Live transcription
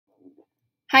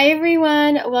Hi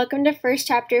everyone, welcome to First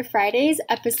Chapter Fridays,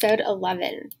 episode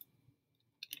 11.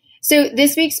 So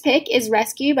this week's pick is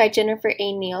Rescue by Jennifer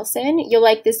A. Nielsen. You'll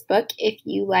like this book if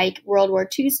you like World War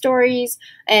II stories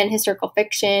and historical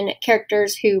fiction,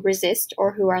 characters who resist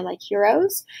or who are like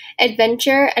heroes,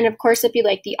 adventure, and of course if you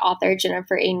like the author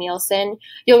Jennifer A. Nielsen.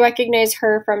 You'll recognize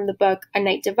her from the book A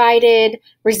Night Divided,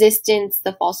 Resistance,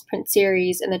 the False Prince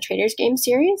series, and the Trader's Game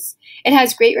series. It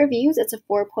has great reviews. It's a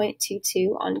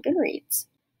 4.22 on Goodreads.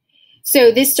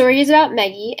 So this story is about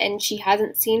Maggie, and she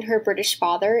hasn't seen her British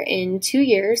father in 2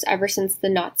 years, ever since the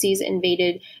Nazis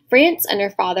invaded France and her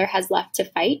father has left to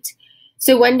fight.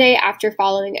 So one day, after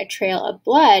following a trail of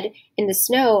blood in the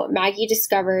snow, Maggie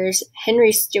discovers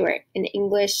Henry Stewart, an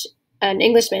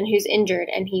Englishman who's injured,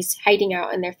 and he's hiding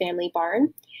out in their family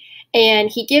barn.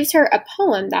 And he gives her a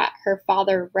poem that her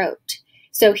father wrote.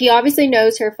 So he obviously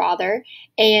knows her father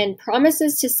and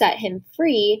promises to set him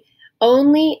free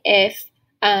only if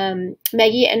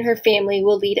Maggie and her family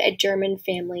will lead a German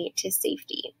family to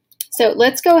safety. So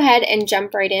let's go ahead and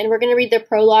jump right in. We're going to read the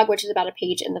prologue, which is about a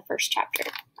page in the first chapter.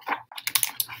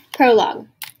 Prologue.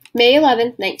 May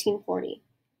 11th, 1940.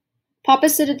 Papa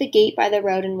stood at the gate by the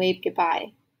road and waved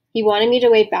goodbye. He wanted me to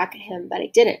wave back at him, but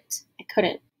I didn't. I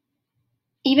couldn't.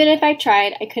 Even if I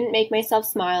tried, I couldn't make myself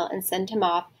smile and send him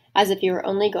off as if he were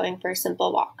only going for a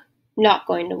simple walk, not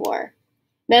going to war.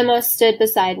 Mama stood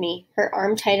beside me, her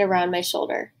arm tight around my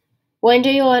shoulder. One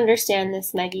day you'll understand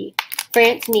this, Maggie.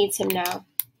 France needs him now.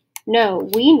 No,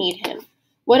 we need him.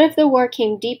 What if the war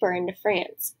came deeper into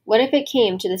France? What if it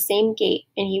came to the same gate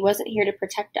and he wasn't here to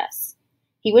protect us?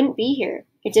 He wouldn't be here.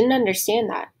 I didn't understand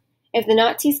that. If the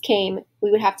Nazis came,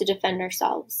 we would have to defend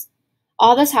ourselves.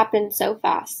 All this happened so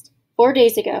fast. 4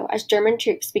 days ago, as German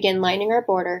troops began lining our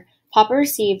border, Papa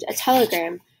received a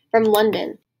telegram from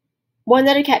London. One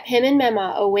that had kept him and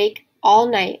Mama awake all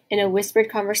night in a whispered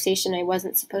conversation I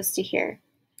wasn't supposed to hear.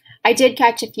 I did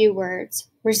catch a few words: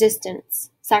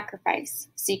 resistance, sacrifice,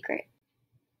 secret.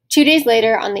 2 days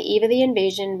later, on the eve of the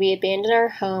invasion, we abandoned our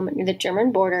home near the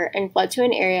German border and fled to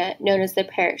an area known as the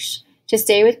Parish to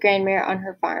stay with Grandmère on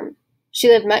her farm. She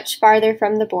lived much farther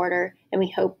from the border, and we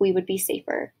hoped we would be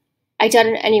safer. I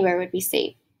doubted anywhere would be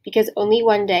safe, because only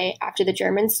one day after the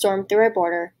Germans stormed through our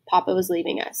border, Papa was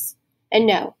leaving us. And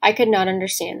no, I could not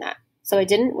understand that, so I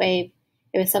didn't wave.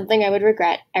 It was something I would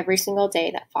regret every single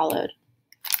day that followed.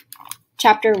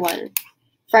 Chapter 1.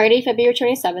 Friday, February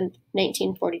 27th,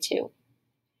 1942.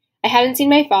 I hadn't seen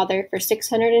my father for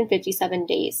 657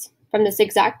 days. From this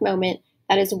exact moment,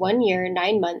 that is 1 year,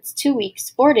 9 months, 2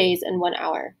 weeks, 4 days, and 1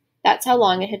 hour. That's how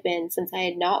long it had been since I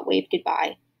had not waved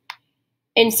goodbye.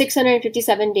 In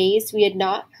 657 days, we had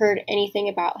not heard anything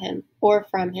about him or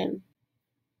from him.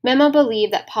 Mama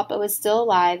believed that Papa was still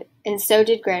alive, and so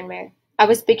did Grandmère. I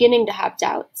was beginning to have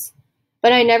doubts.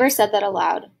 But I never said that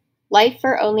aloud. Life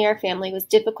for only our family was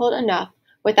difficult enough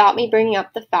without me bringing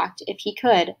up the fact if he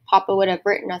could, Papa would have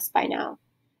written us by now.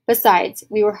 Besides,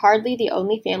 we were hardly the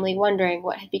only family wondering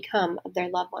what had become of their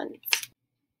loved ones.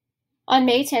 On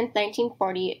May 10,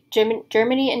 1940,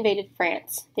 Germany invaded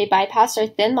France. They bypassed our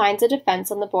thin lines of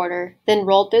defense on the border, then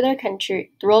rolled through the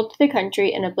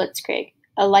country in a blitzkrieg,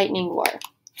 a lightning war.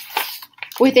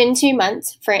 Within 2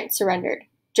 months, France surrendered.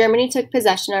 Germany took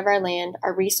possession of our land,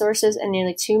 our resources, and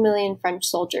nearly 2 million French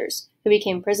soldiers, who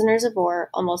became prisoners of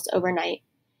war almost overnight.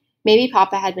 Maybe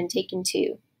Papa had been taken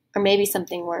too, or maybe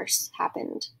something worse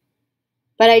happened.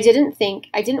 But I didn't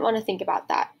want to think about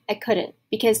that. I couldn't,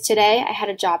 because today I had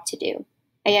a job to do.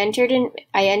 I entered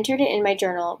it in my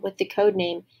journal with the code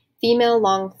name Female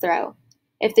Long Throw.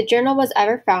 If the journal was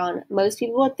ever found, most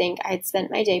people would think I had spent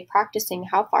my day practicing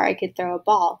how far I could throw a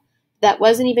ball. That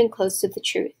wasn't even close to the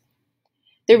truth.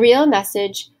 The real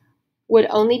message would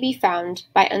only be found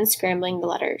by unscrambling the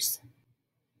letters.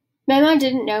 Mama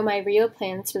didn't know my real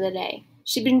plans for the day.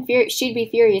 She'd be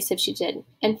furious if she did,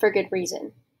 and for good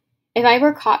reason. If I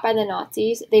were caught by the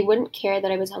Nazis, they wouldn't care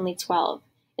that I was only 12.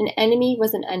 An enemy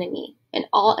was an enemy, and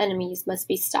all enemies must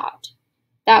be stopped.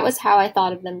 That was how I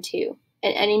thought of them too,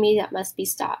 an enemy that must be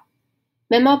stopped.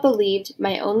 Mama believed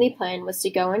my only plan was to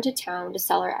go into town to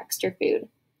sell her extra food.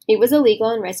 It was illegal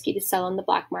and risky to sell on the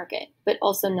black market, but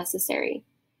also necessary.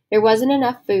 There wasn't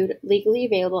enough food legally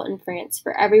available in France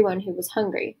for everyone who was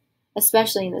hungry,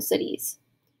 especially in the cities.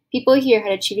 People here had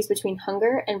to choose between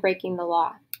hunger and breaking the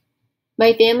law.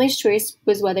 My family's choice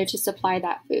was whether to supply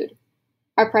that food.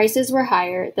 Our prices were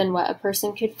higher than what a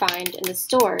person could find in the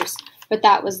stores, but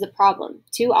that was the problem.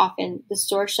 Too often, the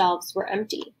store shelves were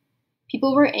empty.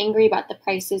 People were angry about the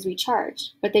prices we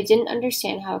charged, but they didn't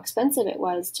understand how expensive it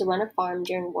was to run a farm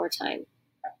during wartime.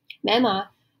 Mama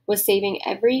was saving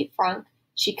every franc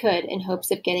she could in hopes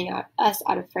of getting us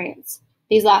out of France.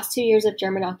 These last 2 years of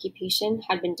German occupation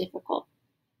had been difficult.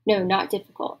 No, not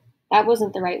difficult. That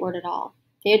wasn't the right word at all.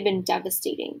 They had been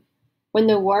devastating. When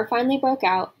the war finally broke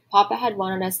out, Papa had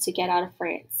wanted us to get out of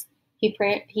France. He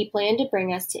planned to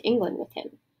bring us to England with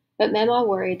him, but Mama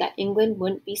worried that England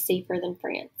wouldn't be safer than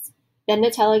France. Then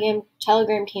the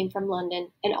telegram came from London,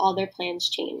 and all their plans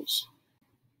changed.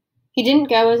 He didn't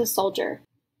go as a soldier,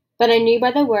 but I knew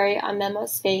by the worry on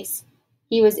Mama's face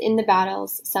he was in the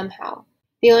battles somehow.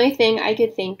 The only thing I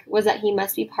could think was that he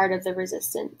must be part of the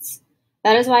resistance.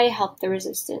 That is why I helped the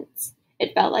resistance.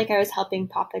 It felt like I was helping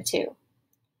Papa too.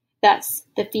 Thus,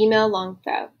 the female long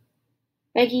throw.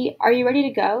 "Maggie, are you ready to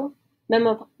go?"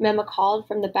 Mama called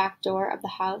from the back door of the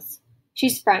house.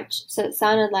 She's French, so it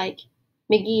sounded like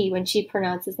McGee when she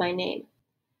pronounces my name.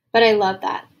 But I love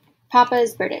that. Papa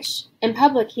is British. In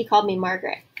public, he called me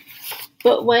Margaret.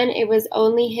 But when it was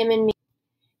only him and me,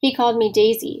 he called me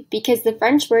Daisy, because the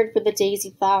French word for the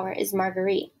daisy flower is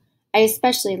marguerite. I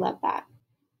especially love that.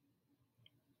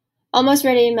 "Almost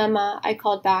ready, Mama," I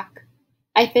called back.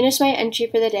 I finished my entry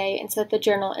for the day and set the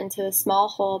journal into the small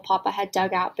hole Papa had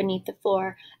dug out beneath the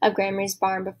floor of Grandma's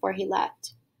barn before he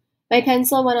left. My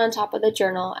pencil went on top of the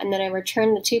journal, and then I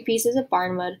returned the 2 pieces of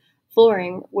barnwood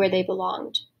flooring where they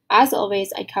belonged. As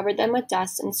always, I covered them with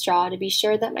dust and straw to be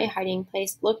sure that my hiding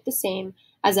place looked the same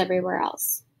as everywhere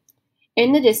else.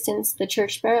 In the distance, the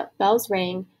church bells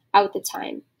rang out the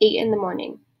time, 8 in the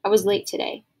morning. I was late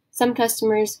today. Some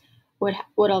customers would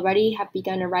already have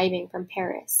begun arriving from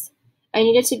Paris. I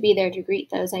needed to be there to greet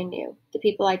those I knew, the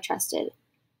people I trusted,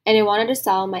 and I wanted to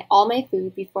sell all my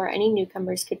food before any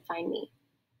newcomers could find me.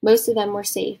 Most of them were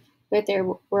safe, but there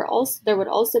would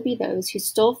also be those who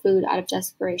stole food out of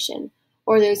desperation,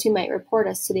 or those who might report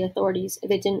us to the authorities if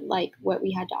they didn't like what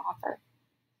we had to offer.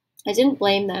 I didn't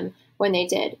blame them when they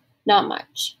did, not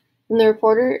much. From the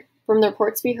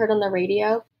reports we heard on the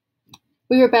radio,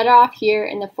 we were better off here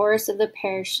in the forests of the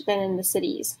parish than in the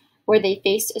cities, where they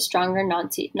faced a stronger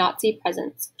Nazi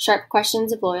presence, sharp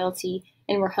questions of loyalty,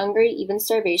 and where hungry, even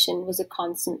starvation, was a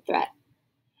constant threat.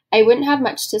 I wouldn't have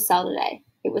much to sell today.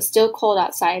 It was still cold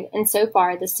outside, and so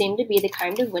far this seemed to be the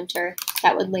kind of winter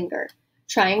that would linger,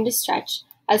 trying to stretch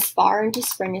as far into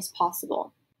spring as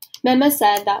possible. Mama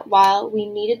said that while we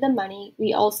needed the money,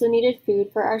 we also needed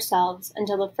food for ourselves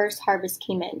until the first harvest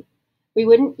came in. We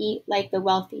wouldn't eat like the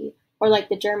wealthy, or like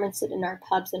the Germans did in our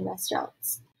pubs and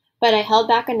restaurants. But I held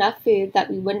back enough food that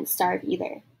we wouldn't starve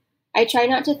either. I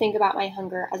tried not to think about my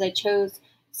hunger as I chose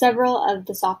several of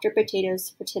the softer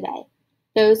potatoes for today,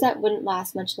 those that wouldn't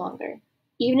last much longer.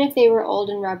 Even if they were old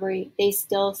and rubbery, they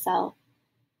still sell.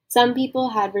 Some people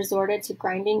had resorted to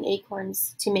grinding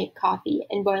acorns to make coffee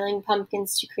and boiling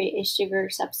pumpkins to create a sugar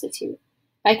substitute.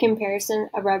 By comparison,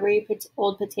 a rubbery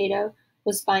old potato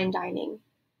was fine dining.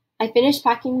 I finished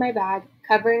packing my bag,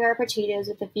 covering our potatoes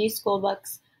with a few school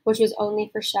books, which was only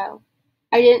for show.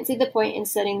 I didn't see the point in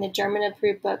studying the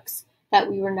German-approved books that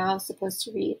we were now supposed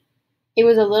to read. It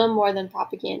was a little more than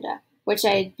propaganda, which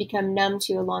I had become numb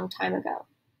to a long time ago.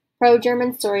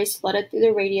 Pro-German stories flooded through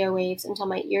the radio waves until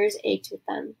my ears ached with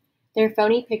them. Their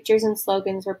phony pictures and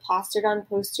slogans were plastered on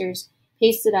posters,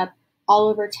 pasted up all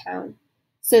over town,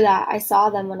 so that I saw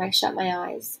them when I shut my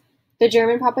eyes. The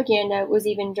German propaganda was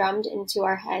even drummed into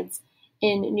our heads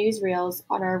in newsreels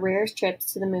on our rare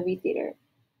trips to the movie theater.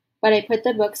 But I put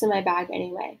the books in my bag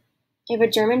anyway. If a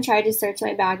German tried to search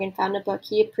my bag and found a book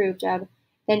he approved of,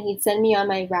 then he'd send me on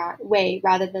my way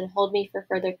rather than hold me for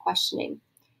further questioning.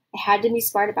 I had to be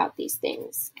smart about these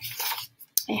things.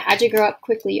 I had to grow up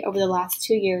quickly over the last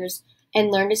 2 years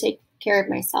and learn to take care of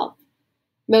myself.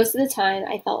 Most of the time,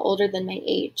 I felt older than my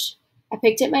age. I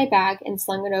picked up my bag and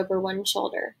slung it over one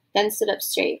shoulder, then stood up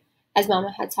straight, as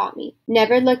Mama had taught me.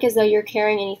 Never look as though you're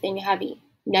carrying anything heavy.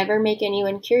 Never make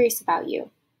anyone curious about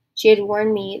you. She had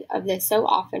warned me of this so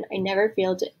often I never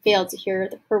failed to hear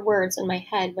her words in my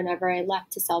head whenever I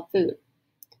left to sell food.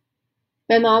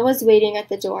 Mama was waiting at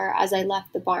the door as I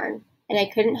left the barn, and I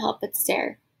couldn't help but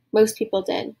stare. Most people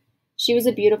did. She was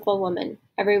a beautiful woman.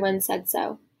 Everyone said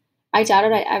so. I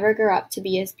doubted I ever grew up to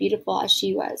be as beautiful as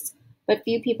she was, but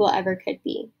few people ever could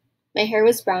be. My hair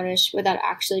was brownish without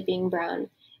actually being brown,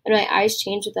 and my eyes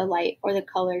changed with the light or the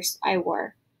colors I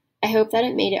wore. I hoped that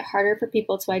it made it harder for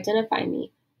people to identify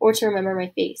me or to remember my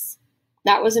face.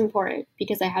 That was important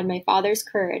because I had my father's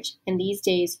courage, and these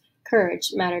days,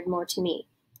 courage mattered more to me.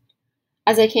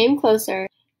 As I came closer,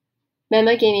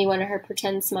 Mama gave me one of her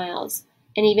pretend smiles,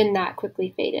 and even that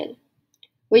quickly faded.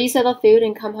 "Will you settle food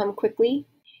and come home quickly?"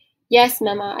 "Yes,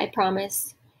 Mama," I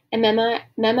promised. And Mama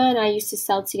and I used to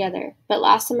sell together, but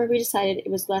last summer we decided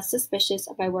it was less suspicious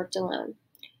if I worked alone.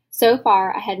 So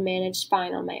far, I had managed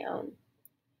fine on my own.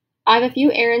 I have a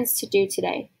few errands to do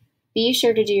today. Be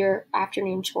sure to do your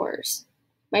afternoon chores.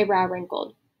 My brow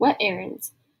wrinkled. What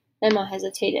errands? Emma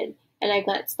hesitated, and I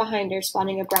glanced behind her,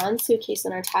 spotting a brown suitcase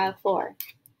on our tile floor.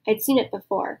 I'd seen it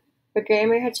before, but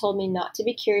Grandma had told me not to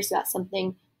be curious about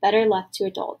something better left to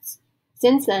adults.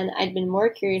 Since then, I'd been more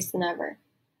curious than ever.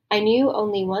 I knew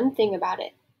only one thing about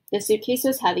it. The suitcase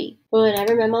was heavy, but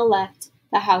whenever Mama left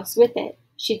the house with it,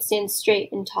 she'd stand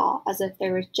straight and tall, as if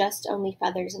there were just only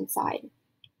feathers inside.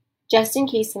 Just in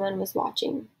case someone was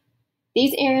watching.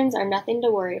 These errands are nothing to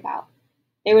worry about.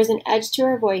 There was an edge to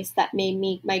her voice that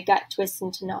made my gut twist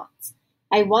into knots.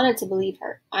 I wanted to believe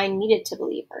her. I needed to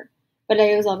believe her. But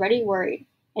I was already worried,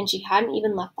 and she hadn't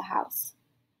even left the house.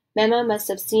 Mama must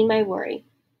have seen my worry,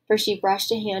 for she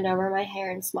brushed a hand over my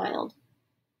hair and smiled.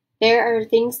 There are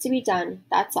things to be done,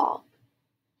 that's all.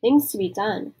 Things to be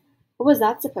done? What was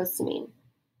that supposed to mean?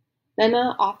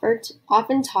 Mama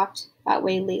often talked that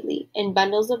way lately, in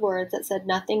bundles of words that said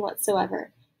nothing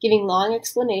whatsoever, giving long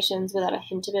explanations without a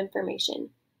hint of information.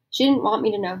 She didn't want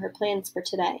me to know her plans for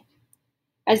today.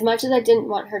 As much as I didn't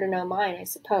want her to know mine, I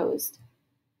supposed.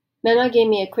 Mama gave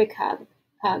me a quick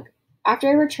hug. After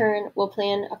I return, we'll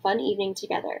plan a fun evening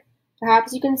together.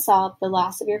 Perhaps you can solve the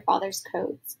loss of your father's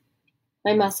codes.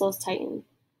 My muscles tightened.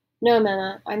 No,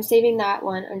 Mama, I'm saving that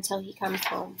one until he comes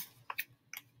home.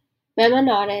 Mama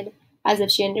nodded, as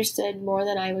if she understood more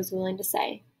than I was willing to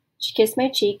say. She kissed my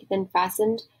cheek, then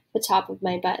fastened the top of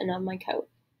my button on my coat.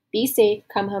 Be safe,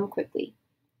 come home quickly.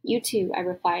 You too, I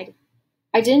replied.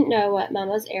 I didn't know what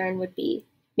Mama's errand would be.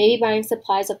 Maybe buying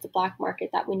supplies off the black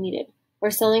market that we needed, or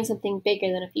selling something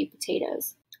bigger than a few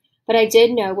potatoes. But I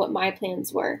did know what my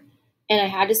plans were, and I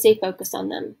had to stay focused on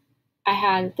them. I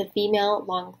had the female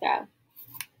long throw.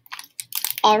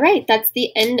 All right, that's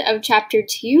the end of chapter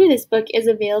 2. This book is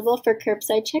available for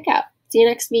curbside checkout. See you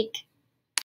next week.